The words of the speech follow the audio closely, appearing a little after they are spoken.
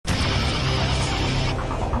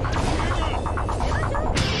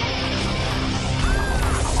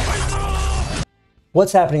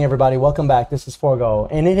What's happening, everybody? Welcome back. This is Forgo,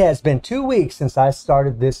 and it has been 2 weeks since I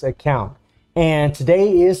started this account. And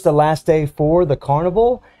today is the last day for the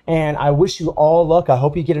carnival, and I wish you all luck. I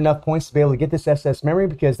hope you get enough points to be able to get this SS memory,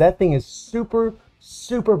 because that thing is super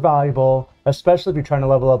valuable, especially if you're trying to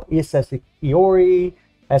level up SS Iori,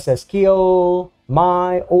 SS Kyo,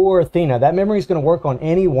 Mai, or Athena. That memory is going to work on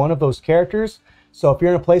any one of those characters. So if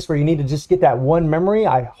you're in a place where you need to just get that one memory,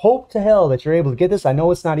 I hope to hell that you're able to get this. I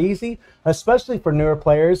know it's not easy, especially for newer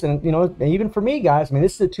players, and even for me, guys. I mean,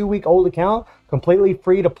 this is a 2-week-old account, completely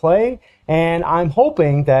free to play, and I'm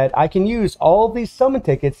hoping that I can use all of these summon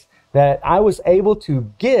tickets that I was able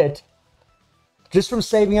to get just from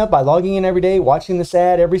saving up by logging in every day, watching this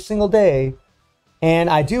ad every single day. And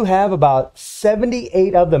I do have about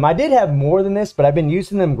 78 of them. I did have more than this, but I've been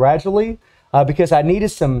using them gradually because I needed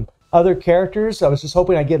some other characters. I was just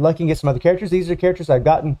hoping I'd get lucky and get some other characters. These are characters I've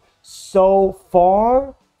gotten so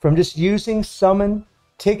far from just using summon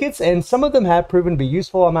tickets, and some of them have proven to be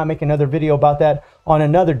useful. I might make another video about that on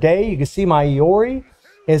another day. You can see my Iori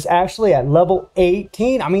is actually at level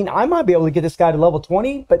 18. I mean, I might be able to get this guy to level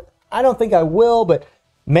 20, but I don't think I will. But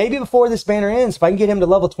maybe before this banner ends, if I can get him to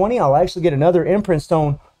level 20, I'll actually get another imprint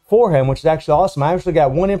stone for him, which is actually awesome. I actually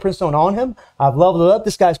got one imprint stone on him. I've leveled it up.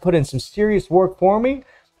 This guy's put in some serious work for me.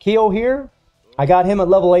 Kyo here, I got him at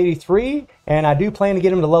level 83, and I do plan to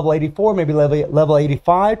get him to level 84, maybe level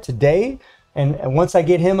 85 today. And once I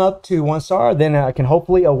get him up to 1 star, then I can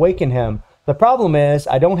hopefully awaken him. The problem is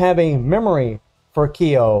I don't have a memory for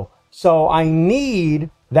Kyo, so I need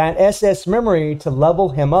that SS memory to level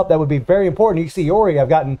him up. That would be very important. You can see Iori, I've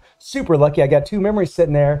gotten super lucky. I got 2 memories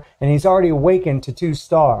sitting there, and he's already awakened to 2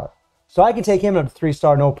 star. So I can take him up to 3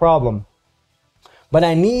 star, no problem. But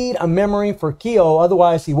I need a memory for Kyo,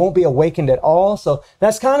 otherwise he won't be awakened at all. So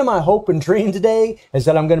that's kind of my hope and dream today, is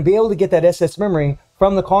that I'm going to be able to get that SS memory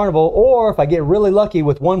from the carnival, or if I get really lucky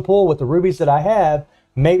with one pull with the rubies that I have,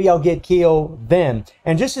 maybe I'll get Kyo then.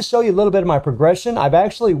 And just to show you a little bit of my progression, I've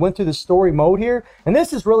actually went through the story mode here, and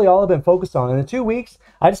this is really all I've been focused on. In the 2 weeks,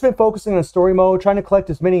 I've just been focusing on story mode, trying to collect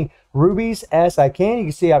as many rubies as I can. You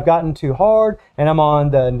can see I've gotten to hard, and I'm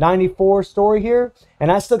on the 94 story here,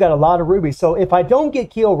 and I still got a lot of rubies. So if I don't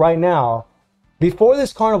get Kyo right now, before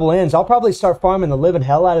this carnival ends, I'll probably start farming the living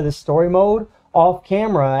hell out of this story mode off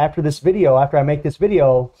camera after this video, after I make this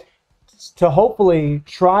video, to hopefully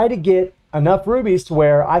try to get enough rubies to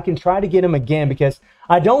where I can try to get him again, because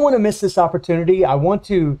I don't want to miss this opportunity. I want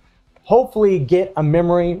to hopefully get a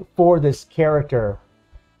memory for this character.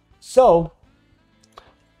 So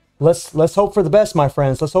let's hope for the best, my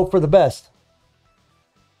friends. Let's hope for the best.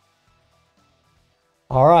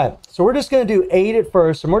 All right, so we're just going to do 8 at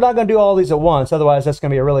first, and we're not going to do all these at once, otherwise that's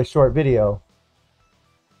going to be a really short video.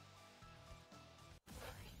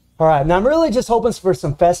 All right, now I'm really just hoping for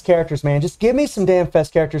some fest characters, man. Just give me some damn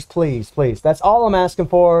fest characters, please, please. That's all I'm asking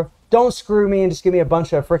for. Don't screw me and just give me a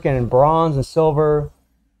bunch of freaking bronze and silver.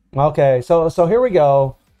 Okay, so here we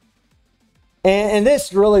go. And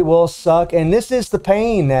this really will suck. And this is the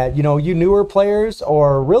pain that, you newer players,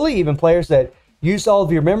 or really even players that used all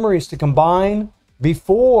of your memories to combine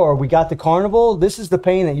before we got the carnival, this is the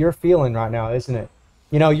pain that you're feeling right now, isn't it?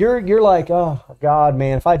 You're like, oh, God,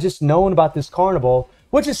 man, if I just known about this carnival,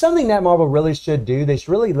 which is something that Marvel really should do. They should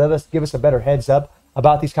really give us a better heads up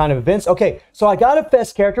about these kind of events. Okay, so I got a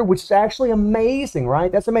fest character, which is actually amazing,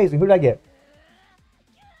 right? That's amazing. Who did I get?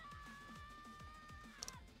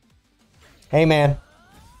 Hey, man.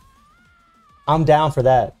 I'm down for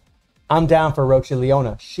that. I'm down for Rochi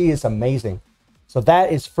Leona. She is amazing. So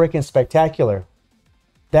that is freaking spectacular.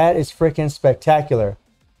 That is freaking spectacular.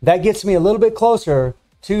 That gets me a little bit closer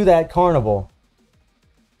to that carnival.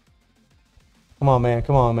 Come on, man.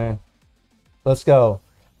 Come on, man. Let's go.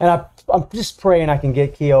 And I'm just praying I can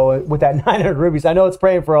get Kyo with that 900 rubies. I know it's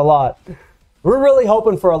praying for a lot. We're really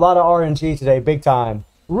hoping for a lot of RNG today, big time.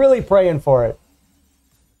 Really praying for it.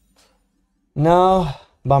 No.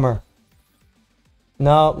 Bummer.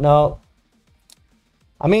 No.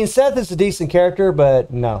 I mean, Seth is a decent character,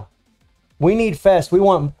 but no. We need fest. We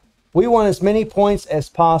want as many points as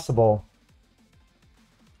possible.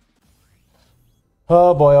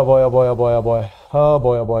 Oh boy, oh boy, oh boy, oh boy, oh boy. Oh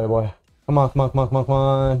boy, oh boy, oh boy. Come on, come on, come on, come on, come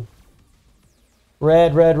on.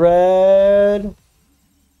 Red, red, red.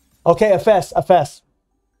 Okay, a fest, a fest.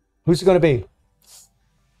 Who's it going to be?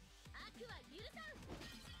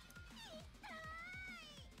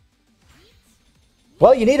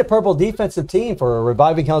 Well, you need a purple defensive team for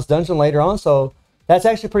Reviving Hell's Dungeon later on, so that's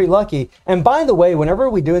actually pretty lucky. And by the way, whenever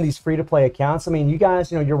we're doing these free-to-play accounts, I mean, you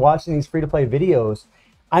guys, you're watching these free-to-play videos.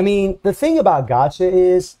 I mean, the thing about gacha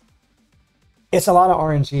is it's a lot of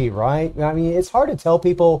RNG, right? I mean, it's hard to tell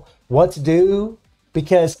people what to do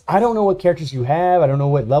because I don't know what characters you have. I don't know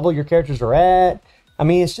what level your characters are at. I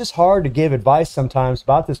mean, it's just hard to give advice sometimes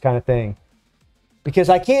about this kind of thing, because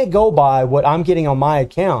I can't go by what I'm getting on my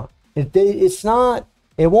account. It's not,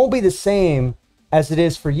 it won't be the same as it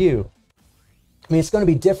is for you. I mean, it's going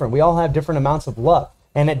to be different. We all have different amounts of luck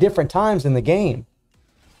and at different times in the game.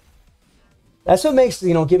 That's what makes,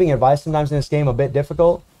 you know, giving advice sometimes in this game a bit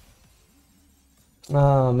difficult.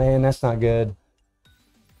 Oh man, that's not good.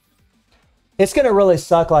 It's going to really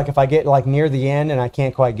suck like if I get like near the end and I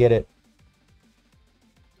can't quite get it.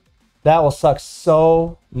 That will suck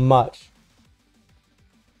so much.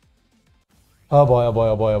 Oh boy, oh boy,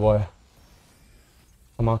 oh boy, oh boy.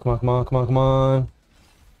 Come on, come on, come on, come on, come on.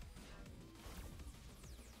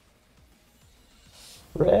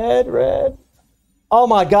 Red, red. Oh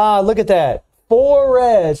my God, look at that. 4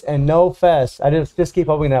 reds and no fest. I just keep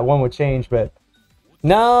hoping that one would change, but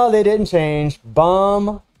no, they didn't change.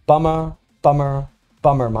 Bummer, bummer,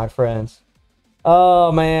 bummer, my friends.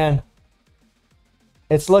 Oh man.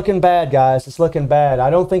 It's looking bad, guys. It's looking bad. I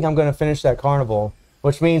don't think I'm going to finish that carnival,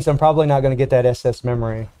 which means I'm probably not going to get that SS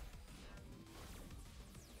memory.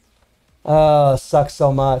 Sucks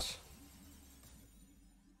so much.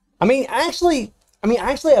 I mean, actually,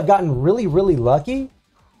 I've gotten really, really lucky.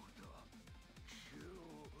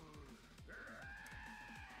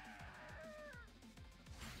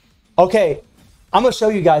 Okay, I'm gonna show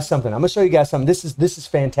you guys something. This is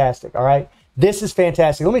fantastic. All right, this is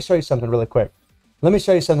fantastic. Let me show you something really quick.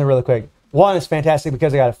 One, it's fantastic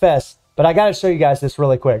because I got a fest, but I got to show you guys this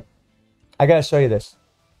really quick. I got to show you this.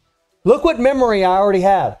 Look what memory I already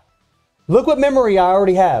have. I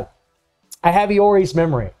have Iori's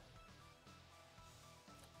memory.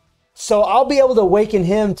 So I'll be able to awaken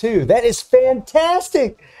him too. That is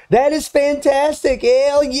fantastic.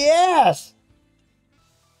 Hell yes.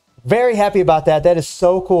 Very happy about that. That is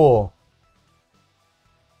so cool.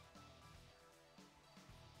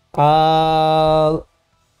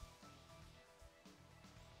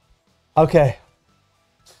 Okay.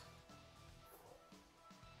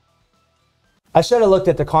 I should have looked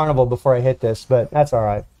at the carnival before I hit this, but that's all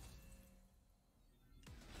right.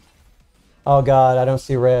 Oh God, I don't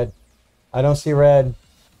see red.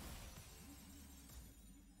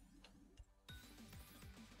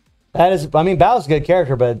 That is, I mean, Bao's a good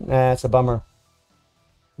character, but that's a bummer.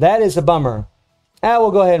 That is a bummer.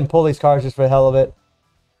 We'll go ahead and pull these cards just for the hell of it.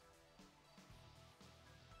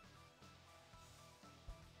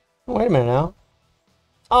 Wait a minute now.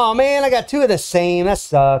 Oh man, I got 2 of the same. That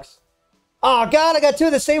sucks. Oh God, I got 2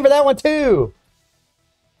 of the same for that one too.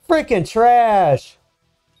 Freaking trash.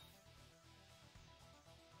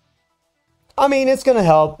 I mean, it's gonna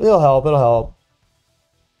help. It'll help.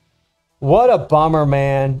 What a bummer,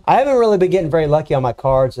 man. I haven't really been getting very lucky on my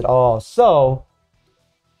cards at all. So,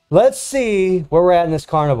 let's see where we're at in this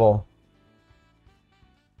carnival.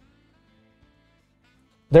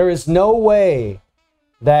 There is no way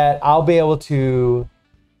that I'll be able to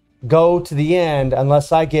go to the end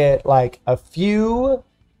unless I get like a few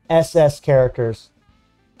SS characters.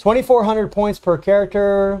 2,400 points per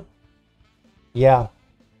character. Yeah,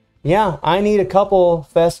 I need a couple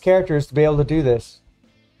fest characters to be able to do this.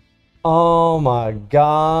 Oh my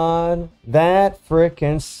God, that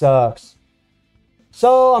freaking sucks.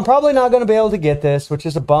 So I'm probably not going to be able to get this, which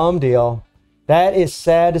is a bum deal. That is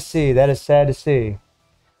sad to see.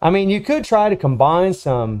 I mean, you could try to combine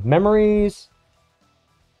some memories.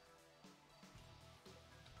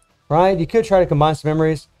 Right? You could try to combine some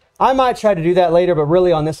memories. I might try to do that later, but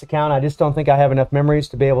really on this account, I just don't think I have enough memories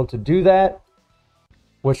to be able to do that,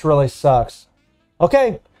 which really sucks.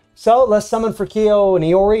 Okay, so let's summon for Kyo and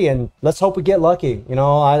Iori, and let's hope we get lucky. You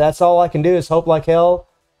know, that's all I can do is hope like hell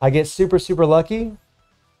I get super, super lucky.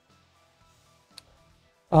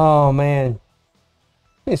 Oh, man.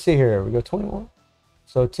 Let me see here. We go 21.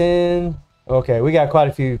 So 10. Okay, we got quite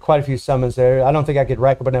a few summons there. I don't think I could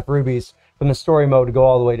rack up enough rubies from the story mode to go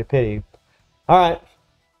all the way to pity. All right.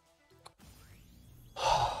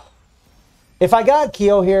 If I got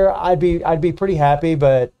Kyo here, I'd be pretty happy,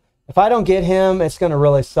 but if I don't get him, it's gonna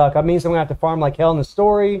really suck. That means I'm gonna have to farm like hell in the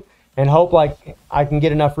story and hope like I can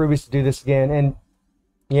get enough rubies to do this again. And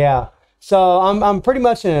yeah, so I'm pretty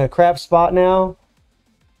much in a crap spot now.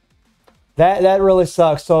 That really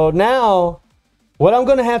sucks. So now what I'm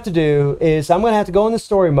gonna have to do is I'm gonna have to go in the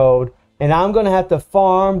story mode and I'm gonna have to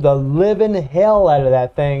farm the living hell out of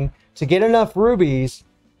that thing to get enough rubies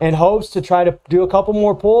in hopes to try to do a couple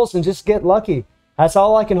more pulls and just get lucky. That's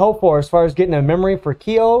all I can hope for as far as getting a memory for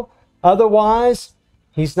Kyo. Otherwise,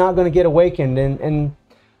 he's not going to get awakened. And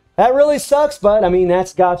that really sucks, but I mean,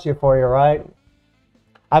 that's gotcha for you, right?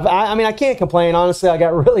 I mean, I can't complain. Honestly, I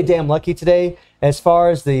got really damn lucky today as far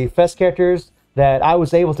as the Fest characters that I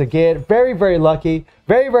was able to get. Very, very lucky.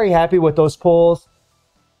 Very, very happy with those pulls.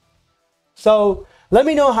 So let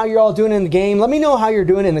me know how you're all doing in the game. Let me know how you're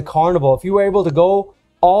doing in the carnival. If you were able to go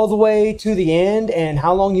all the way to the end and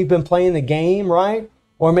how long you've been playing the game, right?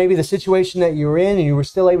 Or maybe the situation that you were in and you were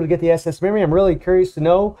still able to get the SS memory. I'm really curious to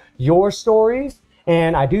know your stories.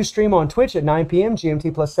 And I do stream on Twitch at 9 p.m.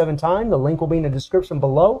 GMT plus 7 time. The link will be in the description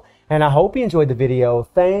below. And I hope you enjoyed the video.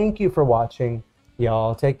 Thank you for watching.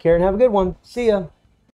 Y'all take care and have a good one. See ya.